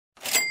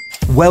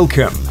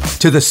Welcome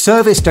to the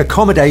Serviced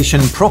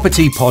Accommodation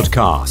Property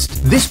Podcast.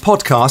 This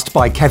podcast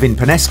by Kevin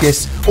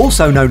Paneskis,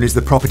 also known as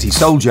the Property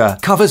Soldier,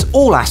 covers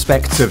all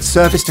aspects of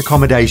serviced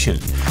accommodation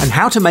and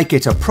how to make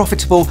it a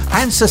profitable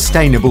and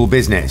sustainable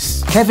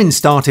business. Kevin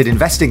started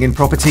investing in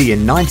property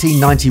in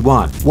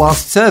 1991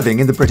 whilst serving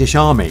in the British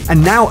Army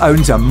and now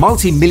owns a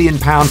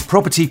multi-million-pound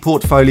property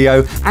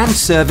portfolio and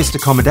serviced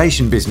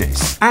accommodation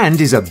business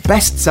and is a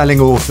best-selling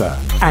author.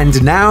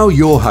 And now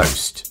your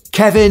host,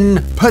 Kevin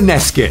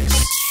Paneskis.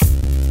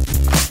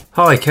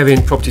 Hi,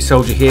 Kevin, Property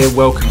Soldier here.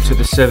 Welcome to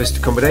the Serviced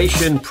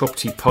Accommodation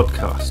Property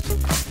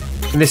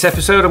Podcast. In this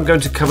episode, I'm going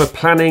to cover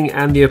planning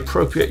and the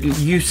appropriate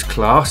use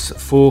class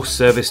for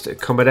serviced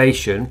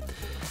accommodation.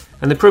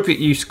 And the appropriate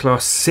use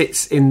class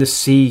sits in the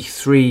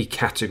C3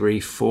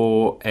 category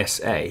for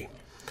SA.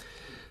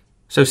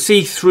 So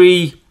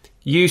C3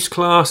 use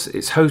class,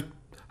 it's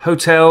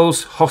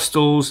hotels,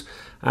 hostels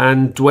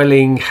and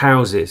dwelling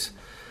houses.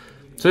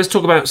 So let's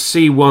talk about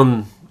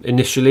C1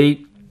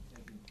 initially.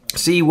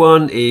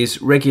 C1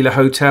 is regular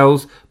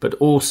hotels, but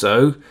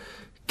also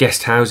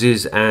guest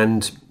houses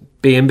and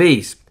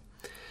B&Bs.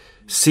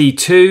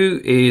 C2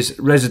 is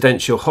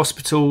residential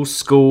hospitals,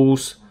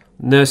 schools,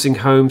 nursing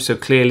homes. So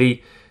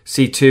clearly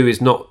C2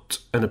 is not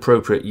an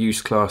appropriate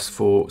use class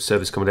for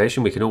service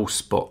accommodation. We can all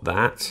spot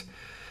that.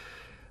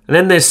 And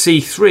then there's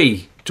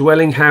C3,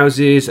 dwelling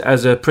houses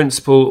as a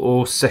principal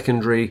or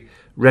secondary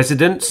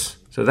residence.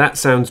 So that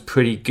sounds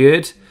pretty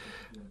good.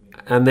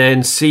 And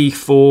then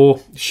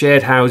C4,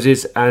 shared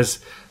houses as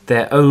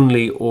their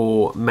only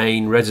or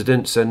main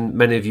residence. And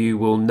many of you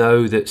will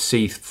know that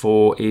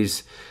C4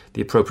 is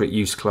the appropriate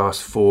use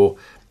class for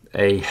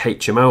a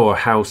HMO or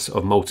house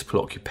of multiple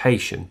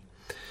occupation.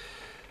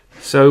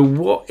 So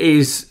what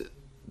is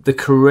the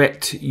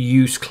correct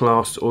use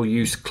class or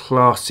use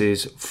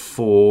classes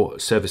for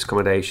service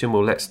accommodation?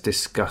 Well, let's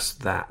discuss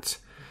that.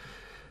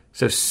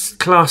 So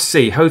Class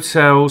C,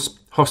 hotels,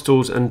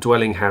 hostels and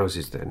dwelling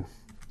houses then.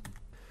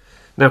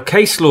 Now,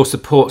 case law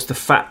supports the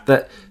fact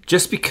that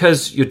just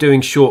because you're doing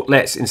short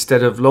lets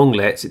instead of long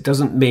lets, it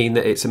doesn't mean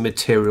that it's a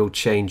material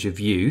change of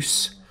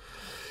use.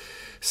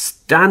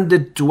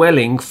 Standard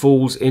dwelling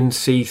falls in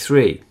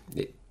C3.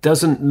 It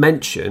doesn't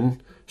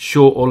mention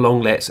short or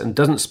long lets and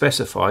doesn't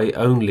specify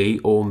only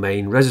or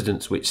main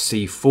residence, which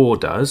C4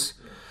 does.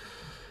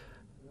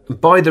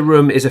 By the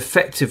room is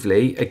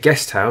effectively a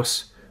guest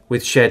house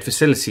with shared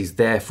facilities,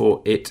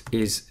 therefore it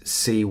is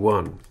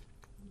C1.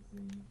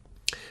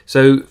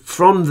 So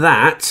from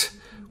that,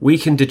 we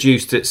can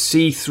deduce that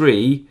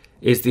C3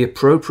 is the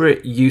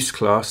appropriate use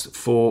class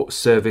for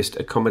serviced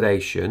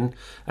accommodation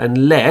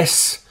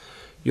unless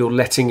you're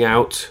letting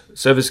out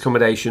serviced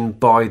accommodation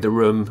by the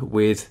room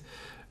with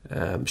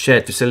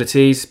shared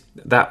facilities.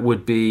 That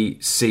would be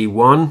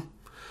C1.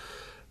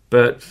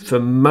 But for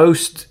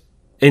most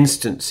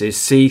instances,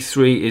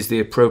 C3 is the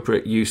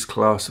appropriate use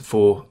class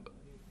for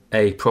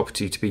a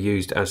property to be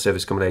used as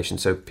service accommodation.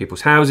 So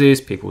people's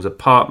houses, people's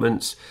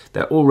apartments,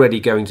 they're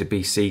already going to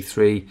be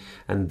C3,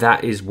 and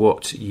that is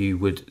what you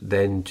would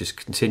then just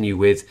continue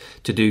with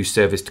to do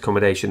serviced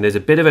accommodation. There's a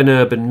bit of an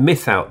urban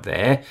myth out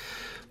there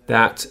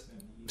that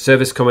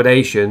service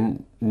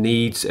accommodation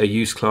needs a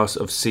use class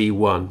of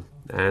C1,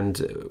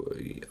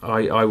 and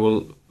I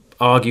will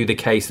argue the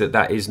case that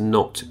that is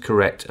not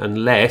correct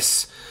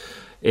unless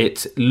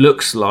it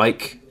looks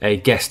like a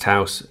guest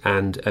house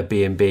and a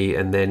B&B,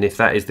 and then if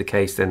that is the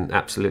case, then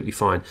absolutely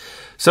fine.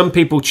 Some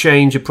people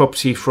change a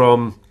property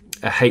from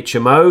a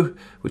HMO,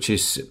 which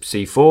is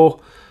C4.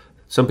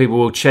 Some people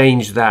will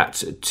change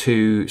that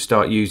to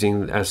start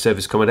using as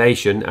service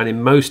accommodation, and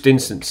in most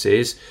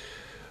instances,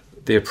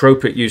 the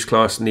appropriate use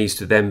class needs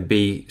to then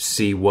be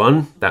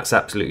C1. That's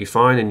absolutely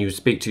fine, and you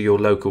speak to your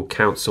local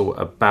council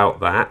about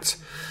that.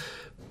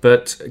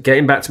 But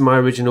getting back to my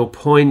original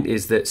point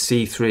is that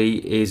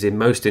C3 is in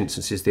most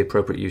instances the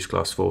appropriate use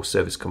class for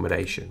service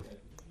accommodation.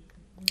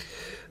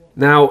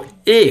 Now,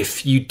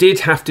 if you did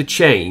have to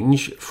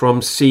change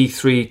from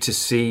C3 to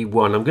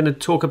C1, I'm going to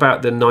talk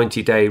about the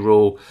 90-day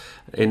rule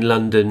in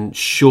London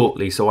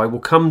shortly, so I will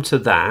come to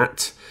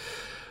that.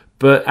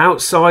 But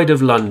outside of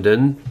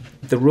London,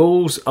 the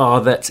rules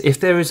are that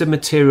if there is a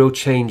material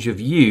change of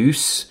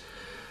use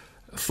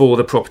for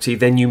the property,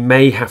 then you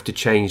may have to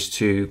change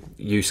to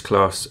use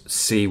class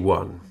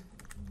C1.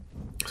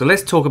 So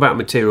let's talk about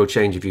material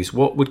change of use.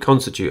 What would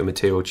constitute a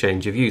material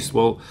change of use?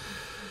 Well,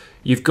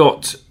 you've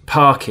got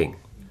parking.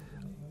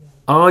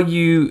 Are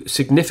you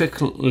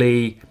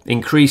significantly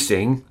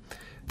increasing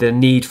the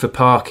need for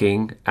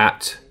parking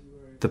at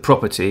the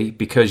property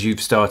because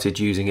you've started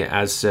using it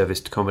as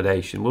serviced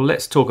accommodation? Well,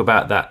 let's talk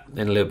about that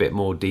in a little bit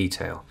more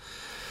detail.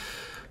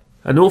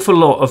 An awful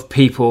lot of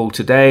people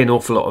today, an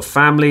awful lot of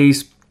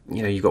families,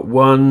 you've got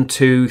 1,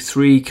 2,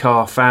 3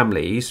 car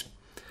families,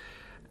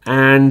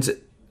 and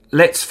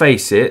let's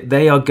face it,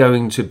 they are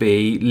going to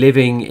be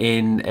living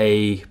in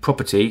a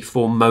property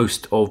for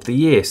most of the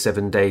year,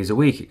 7 days a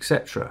week,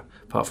 etc.,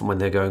 apart from when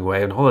they're going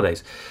away on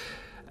holidays.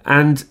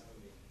 And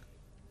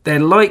they're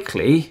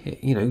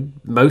likely,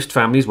 most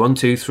families, 1,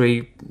 2,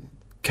 3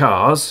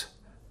 cars,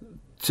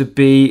 to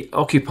be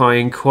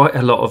occupying quite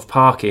a lot of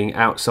parking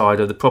outside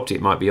of the property.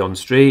 It might be on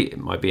street, it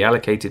might be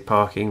allocated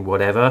parking,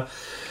 whatever.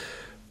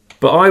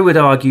 But I would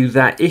argue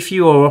that if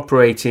you are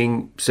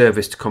operating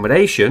serviced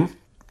accommodation,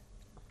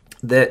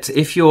 that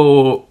if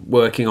you're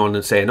working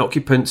on, say, an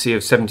occupancy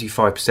of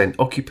 75%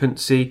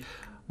 occupancy,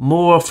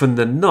 more often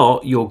than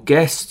not, your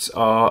guests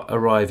are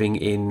arriving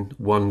in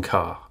one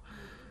car.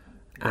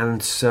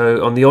 And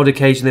so on the odd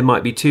occasion, there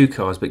might be two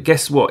cars. But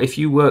guess what? If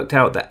you worked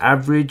out the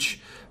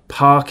average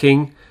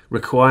parking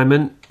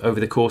requirement over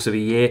the course of a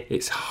year,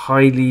 it's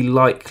highly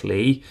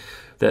likely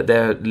that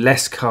there are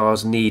less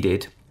cars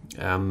needed,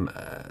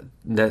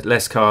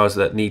 less cars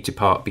that need to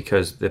park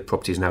because the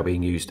property is now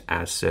being used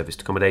as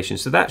serviced accommodation.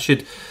 So that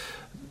should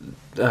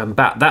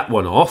bat that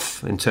one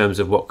off in terms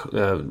of what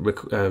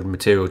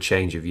material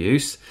change of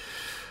use.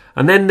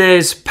 And then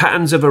there's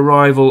patterns of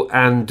arrival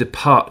and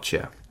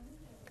departure.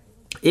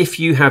 If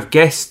you have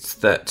guests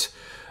that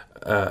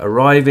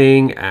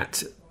arriving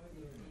at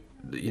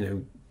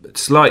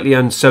slightly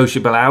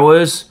unsociable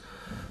hours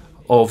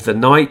of the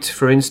night,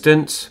 for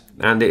instance,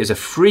 and it is a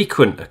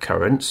frequent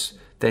occurrence,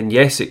 then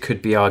yes, it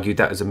could be argued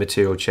that is a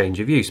material change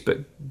of use.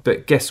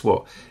 But guess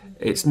what?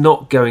 It's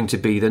not going to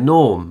be the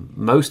norm.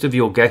 Most of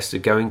your guests are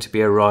going to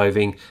be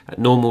arriving at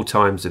normal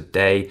times of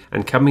day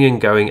and coming and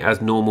going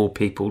as normal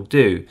people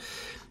do.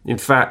 In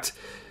fact,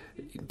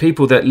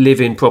 people that live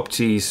in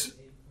properties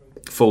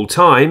full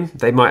time,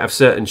 they might have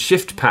certain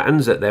shift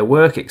patterns at their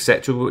work,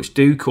 etc., which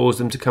do cause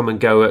them to come and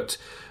go at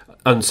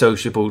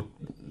unsociable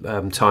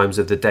times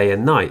of the day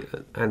and night.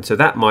 And so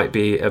that might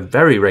be a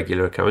very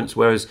regular occurrence,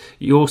 whereas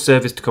your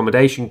serviced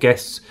accommodation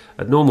guests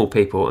are normal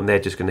people and they're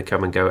just going to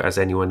come and go as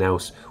anyone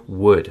else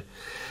would.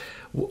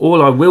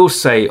 All I will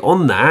say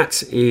on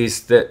that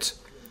is that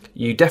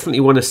you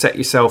definitely want to set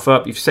yourself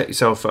up. You've set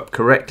yourself up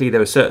correctly.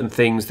 There are certain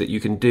things that you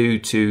can do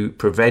to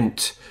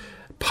prevent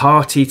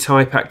party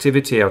type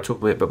activity. I'll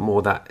talk a bit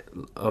more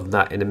of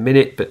that in a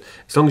minute, but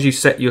as long as you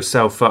set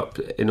yourself up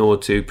in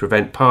order to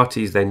prevent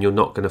parties, then you're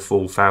not going to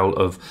fall foul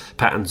of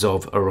patterns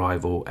of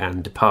arrival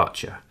and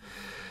departure.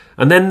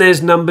 And then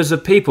there's numbers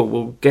of people.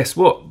 Well, guess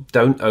what?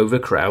 Don't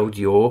overcrowd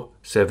your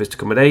serviced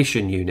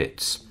accommodation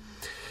units.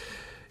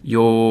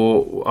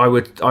 I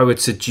would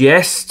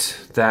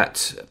suggest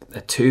that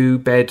a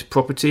 2-bed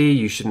property,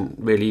 you shouldn't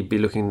really be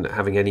looking at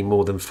having any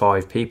more than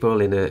 5 people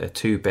in a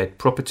 2-bed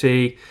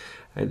property.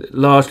 It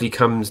largely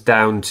comes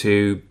down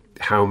to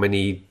how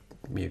many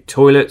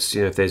toilets,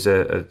 if there's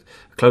a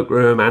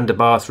cloakroom and a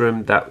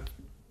bathroom, that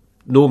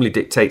normally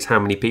dictates how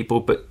many people,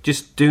 but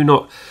just do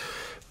not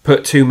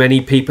put too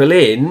many people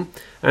in.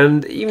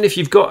 And even if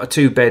you've got a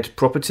 2-bed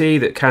property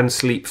that can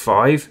sleep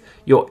 5,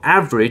 your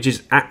average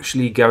is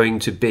actually going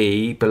to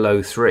be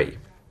below 3.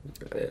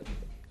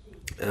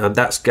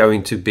 That's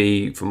going to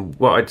be, from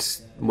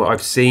what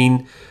I've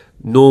seen,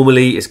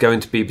 normally it's going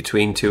to be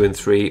between 2 and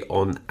 3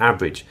 on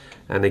average.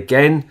 And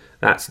again,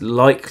 that's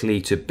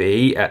likely to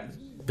be at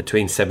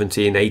between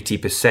 70 and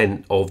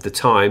 80% of the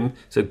time.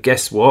 So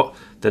guess what?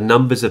 The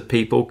numbers of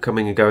people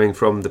coming and going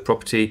from the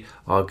property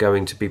are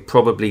going to be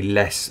probably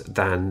less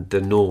than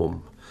the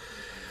norm.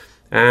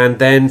 And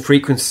then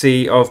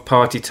frequency of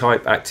party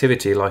type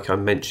activity, like I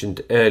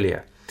mentioned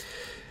earlier.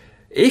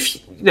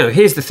 Here's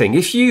the thing.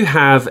 If you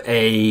have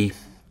a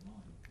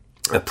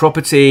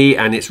property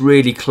and it's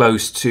really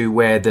close to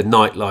where the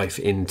nightlife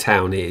in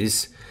town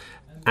is,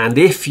 and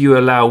if you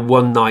allow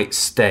one-night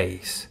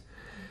stays,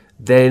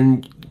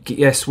 then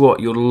guess what?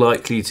 You're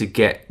likely to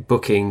get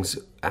bookings,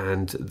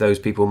 and those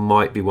people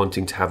might be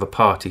wanting to have a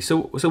party.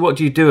 So what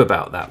do you do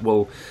about that?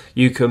 Well,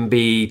 you can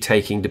be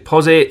taking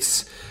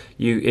deposits.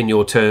 In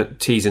your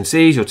T's and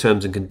C's, your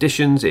terms and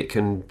conditions, it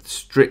can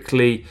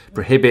strictly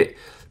prohibit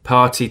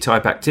party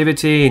type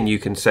activity, and you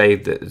can say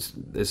that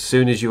as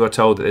soon as you are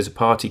told that there's a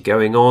party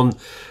going on,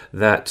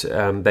 that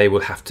they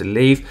will have to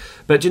leave.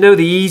 But the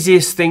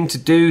easiest thing to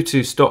do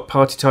to stop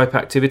party type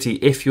activity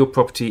if your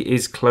property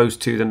is close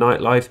to the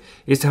nightlife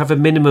is to have a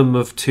minimum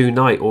of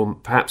 2-night or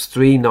perhaps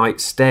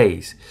 3-night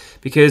stays.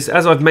 Because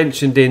as I've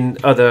mentioned in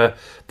other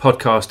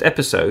podcast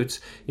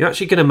episodes, you're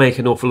actually going to make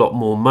an awful lot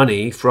more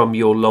money from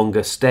your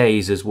longer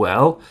stays as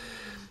well.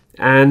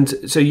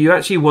 And so you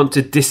actually want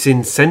to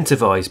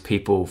disincentivize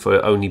people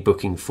for only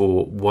booking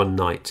for one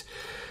night.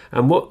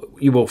 And what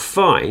you will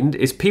find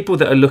is people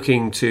that are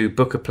looking to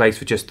book a place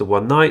for just the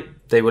one night,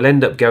 they will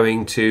end up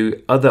going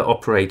to other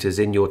operators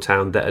in your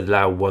town that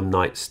allow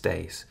one-night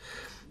stays.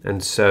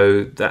 And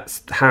so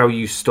that's how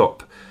you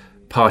stop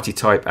party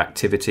type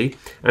activity.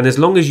 And as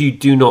long as you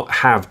do not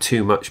have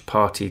too much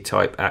party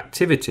type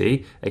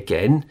activity,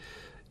 again,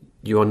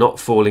 you are not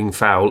falling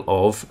foul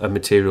of a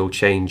material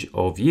change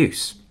of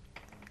use.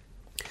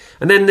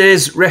 And then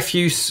there's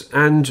refuse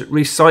and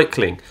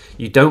recycling.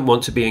 You don't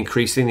want to be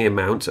increasing the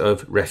amount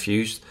of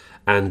refuse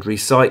and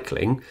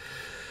recycling.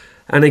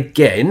 And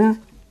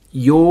again,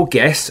 your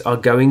guests are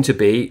going to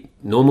be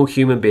normal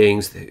human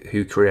beings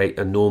who create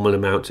a normal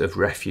amount of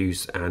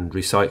refuse and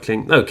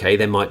recycling. Okay,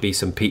 there might be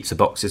some pizza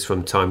boxes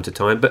from time to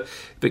time, but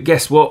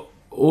guess what?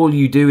 all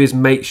you do is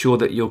make sure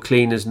that your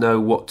cleaners know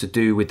what to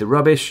do with the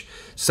rubbish.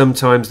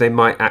 Sometimes they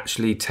might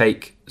actually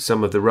take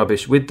some of the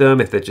rubbish with them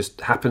if there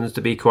just happens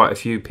to be quite a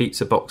few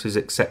pizza boxes,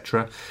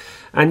 etc.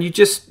 And you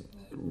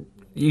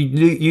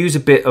use a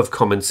bit of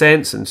common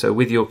sense, and so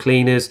with your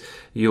cleaners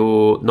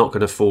you're not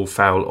going to fall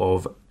foul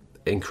of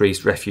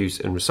increased refuse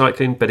and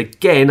recycling. But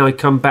again, I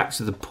come back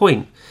to the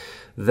point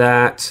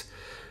that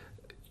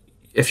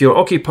if you're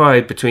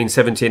occupied between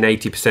 70 and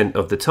 80%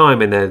 of the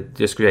time and they're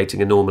just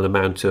creating a normal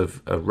amount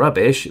of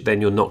rubbish,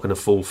 then you're not going to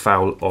fall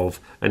foul of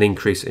an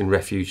increase in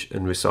refuse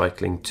and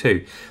recycling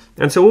too.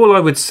 And so all I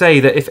would say,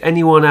 that if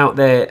anyone out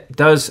there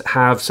does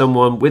have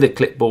someone with a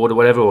clipboard or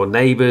whatever, or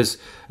neighbours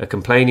are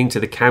complaining to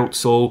the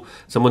council,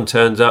 someone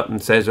turns up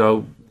and says,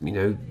 oh,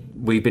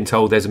 we've been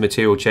told there's a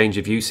material change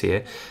of use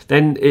here,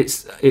 then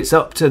it's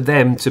up to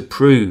them to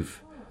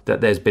prove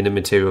that there's been a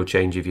material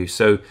change of use.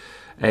 So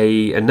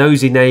a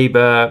nosy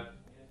neighbour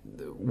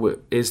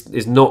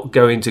is not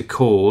going to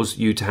cause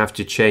you to have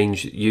to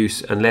change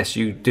use unless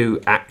you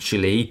do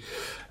actually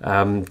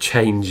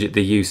change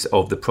the use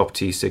of the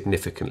property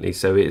significantly.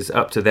 So it is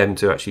up to them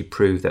to actually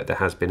prove that there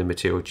has been a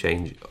material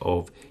change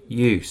of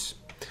use.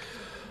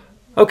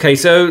 Okay,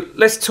 so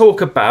let's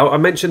talk about, I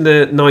mentioned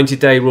the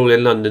 90-day rule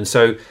in London.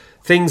 So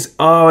things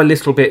are a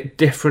little bit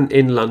different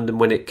in London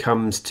when it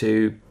comes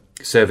to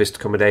serviced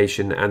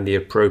accommodation and the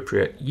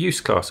appropriate use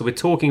class. So we're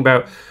talking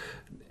about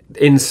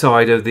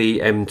inside of the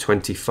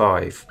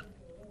M25.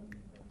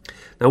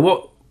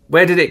 Now,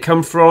 where did it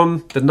come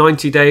from? The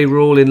 90-day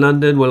rule in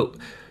London? Well,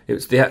 it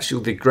was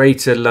the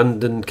Greater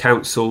London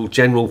Council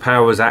General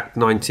Powers Act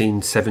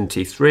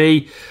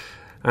 1973,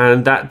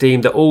 and that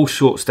deemed that all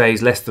short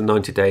stays less than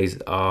 90 days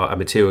are a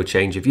material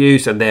change of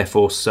use and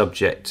therefore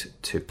subject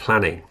to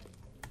planning.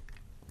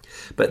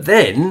 But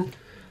then,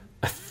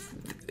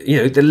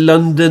 the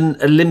London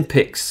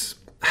Olympics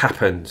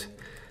happened.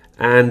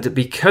 And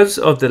because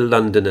of the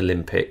London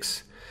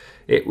Olympics,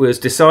 it was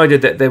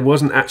decided that there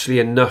wasn't actually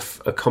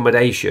enough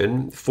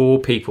accommodation for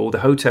people. The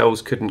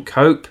hotels couldn't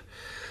cope,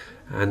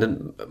 and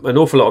an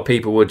awful lot of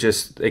people were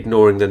just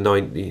ignoring the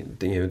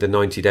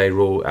 90-day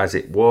rule as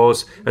it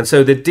was. And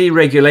so the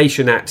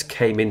Deregulation Act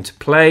came into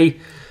play.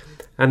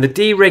 And the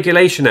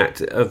Deregulation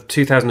Act of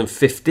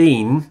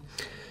 2015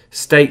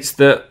 states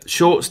that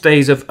short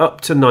stays of up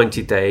to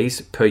 90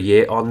 days per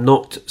year are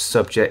not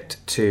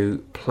subject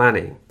to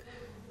planning.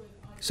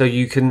 So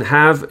you can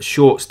have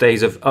short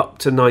stays of up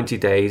to 90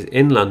 days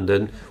in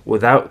London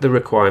without the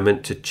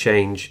requirement to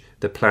change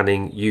the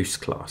planning use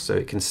class. So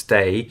it can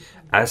stay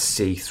as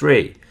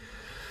C3.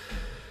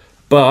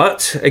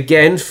 But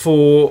again,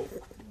 for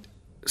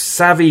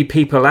savvy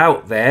people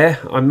out there,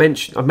 I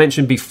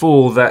mentioned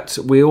before that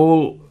we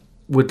all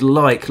would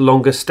like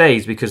longer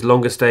stays, because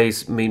longer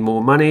stays mean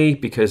more money,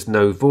 because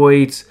no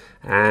voids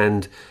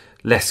and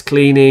less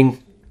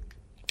cleaning,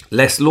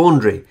 less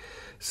laundry.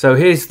 So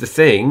here's the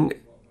thing.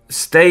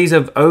 Stays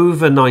of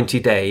over 90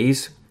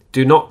 days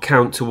do not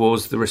count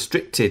towards the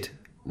restricted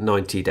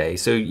 90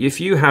 days. So if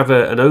you have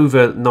an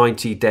over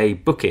 90 day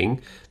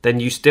booking,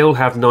 then you still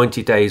have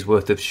 90 days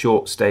worth of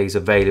short stays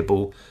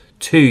available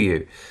to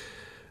you.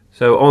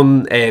 So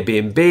on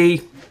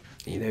Airbnb,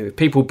 if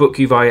people book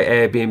you via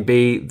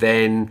Airbnb,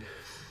 then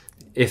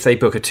if they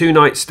book a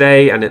 2-night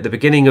stay and at the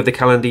beginning of the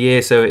calendar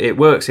year, so it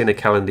works in a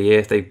calendar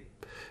year,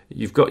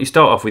 you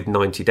start off with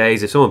 90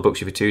 days. If someone books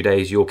you for 2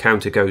 days, your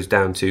counter goes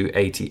down to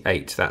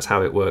 88. That's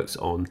how it works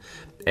on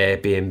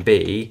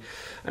Airbnb.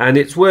 And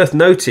it's worth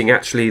noting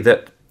actually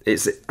that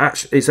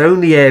it's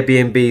only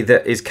Airbnb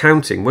that is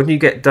counting. When you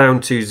get down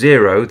to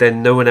 0,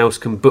 then no one else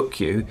can book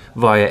you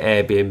via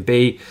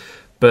Airbnb.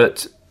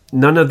 But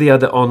none of the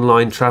other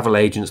online travel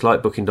agents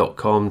like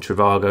Booking.com,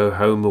 Trivago,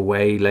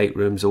 HomeAway, Late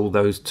Rooms, all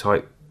those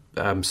type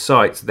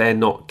sites, they're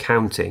not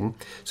counting.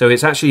 So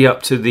it's actually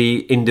up to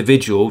the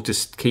individual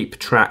to keep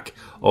track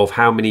of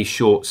how many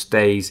short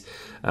stays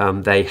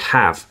they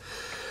have.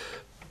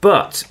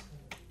 But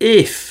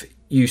if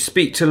you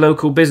speak to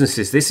local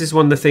businesses, this is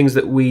one of the things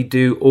that we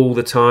do all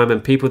the time,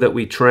 and people that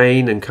we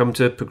train and come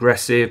to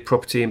Progressive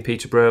Property in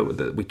Peterborough,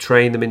 that we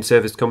train them in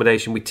serviced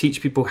accommodation, we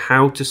teach people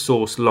how to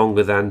source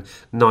longer than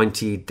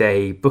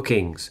 90-day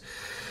bookings.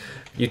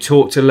 You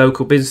talk to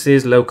local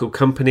businesses, local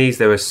companies.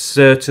 There are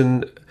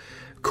certain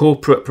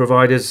corporate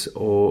providers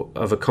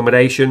of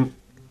accommodation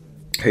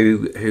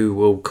who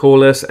will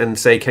call us and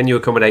say, can you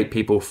accommodate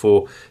people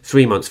for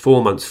 3 months,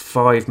 4 months,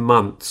 5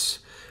 months?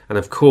 And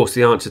of course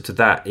the answer to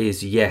that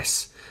is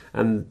yes.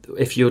 And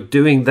if you're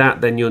doing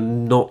that, then you're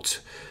not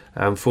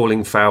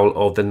falling foul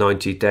of the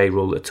 90-day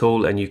rule at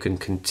all, and you can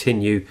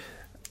continue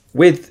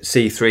with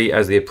C3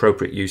 as the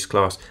appropriate use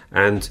class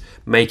and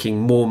making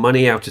more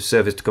money out of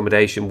serviced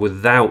accommodation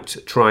without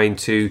trying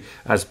to,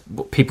 as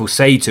people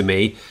say to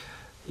me,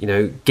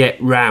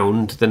 get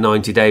round the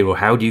 90-day rule.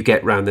 How do you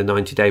get round the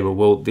 90-day rule?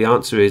 Well, the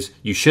answer is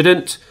you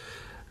shouldn't,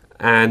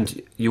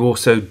 and you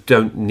also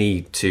don't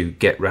need to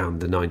get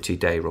round the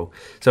 90-day rule.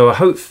 So I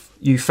hope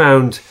you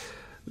found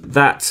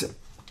that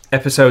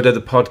episode of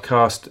the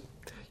podcast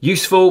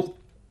useful.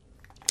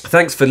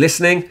 Thanks for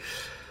listening.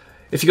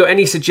 If you've got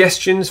any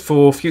suggestions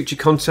for future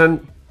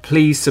content,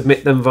 please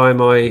submit them via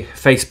my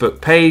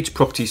Facebook page,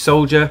 Property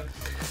Soldier.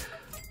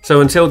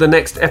 So until the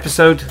next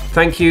episode,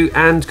 thank you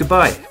and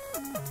goodbye.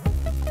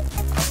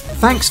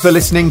 Thanks for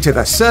listening to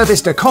the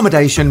Serviced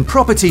Accommodation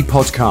Property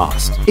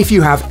Podcast. If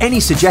you have any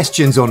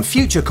suggestions on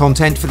future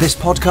content for this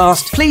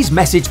podcast, please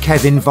message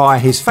Kevin via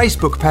his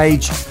Facebook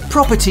page,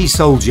 Property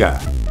Soldier.